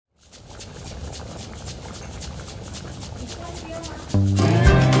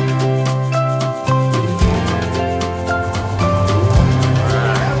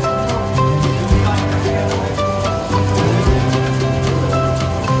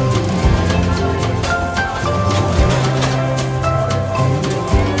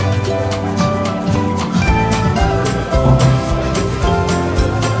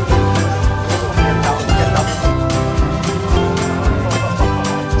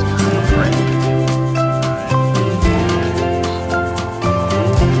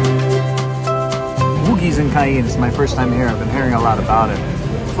Cayenne. It's my first time here. I've been hearing a lot about it.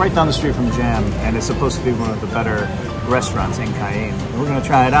 It's right down the street from Jam, and it's supposed to be one of the better restaurants in Cayenne. We're gonna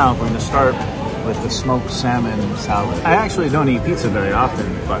try it out. We're gonna start with the smoked salmon salad. I actually don't eat pizza very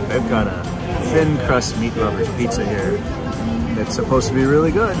often, but they've got a thin crust meat lovers pizza here. It's supposed to be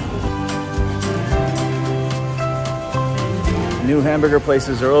really good. New hamburger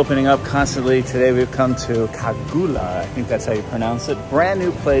places are opening up constantly. Today we've come to Kagula, I think that's how you pronounce it. Brand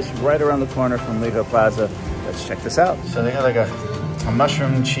new place right around the corner from Liga Plaza. Let's check this out. So they got like a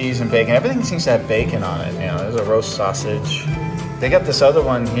mushroom, cheese, and bacon. Everything seems to have bacon on it. You know, there's a roast sausage. They got this other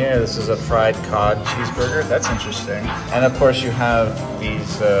one here. This is a fried cod cheeseburger. That's interesting. And of course you have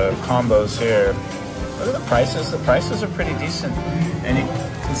these combos here. Look at the prices. The prices are pretty decent. And you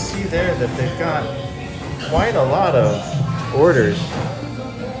can see there that they've got quite a lot of orders.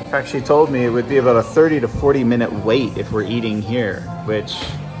 In fact, she told me it would be about a 30 to 40 minute wait if we're eating here, which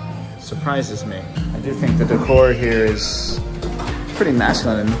surprises me. I do think the decor here is pretty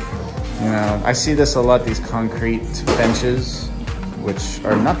masculine. You know, I see this a lot, these concrete benches, which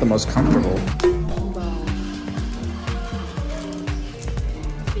are not the most comfortable.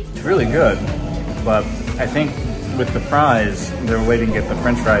 It's really good, but I think with the fries, they're waiting to get the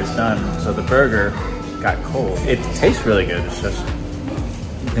French fries done, so the burger got cold. It tastes really good. It's just,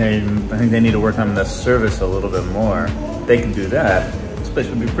 I think they need to work on the service a little bit more. If they can do that, this place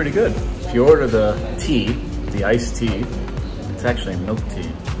would be pretty good. If you order the tea, the iced tea, it's actually milk tea.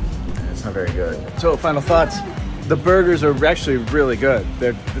 It's not very good. So final thoughts. The burgers are actually really good.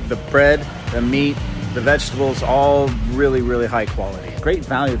 The bread, the meat, the vegetables, all really, really high quality. Great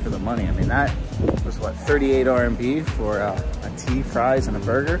value for the money. I mean, that was what, 38 RMB for a tea, fries, and a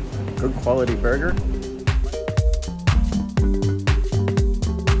burger? Good quality burger.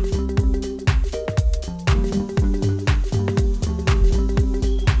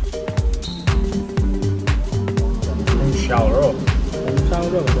 Xiaolan.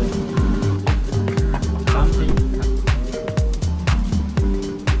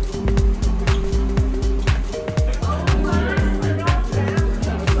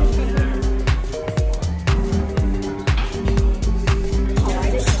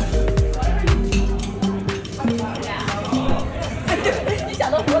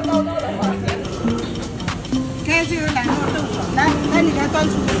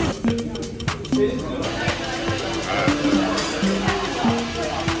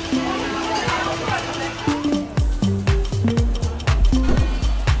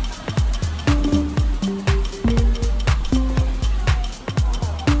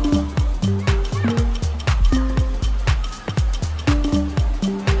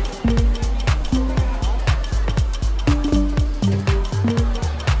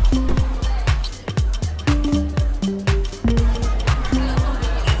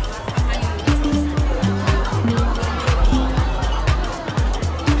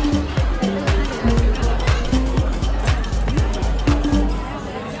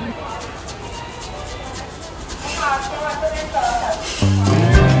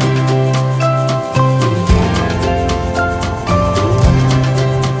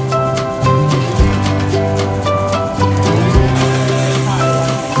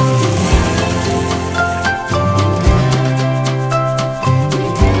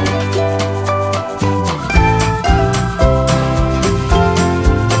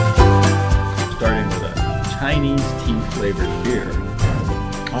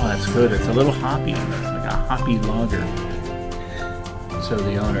 Good. It's a little hoppy, like a hoppy lager. So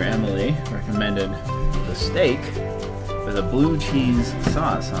the owner, Emily, recommended the steak with a blue cheese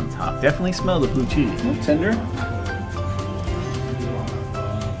sauce on top. Definitely smell the blue cheese. A little tender.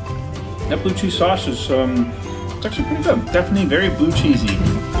 That blue cheese sauce is it's actually pretty good. Definitely very blue cheesy.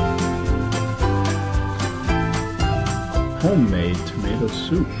 Homemade tomato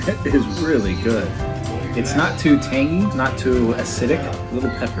soup. It is really good. It's not too tangy, not too acidic, a little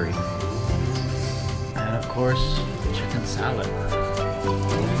peppery. And of course, chicken salad.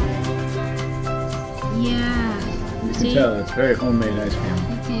 Yeah. You can tell it's very homemade ice cream.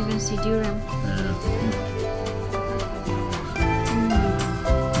 You can even see durian. Yeah.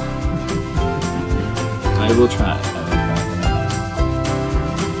 I will try it.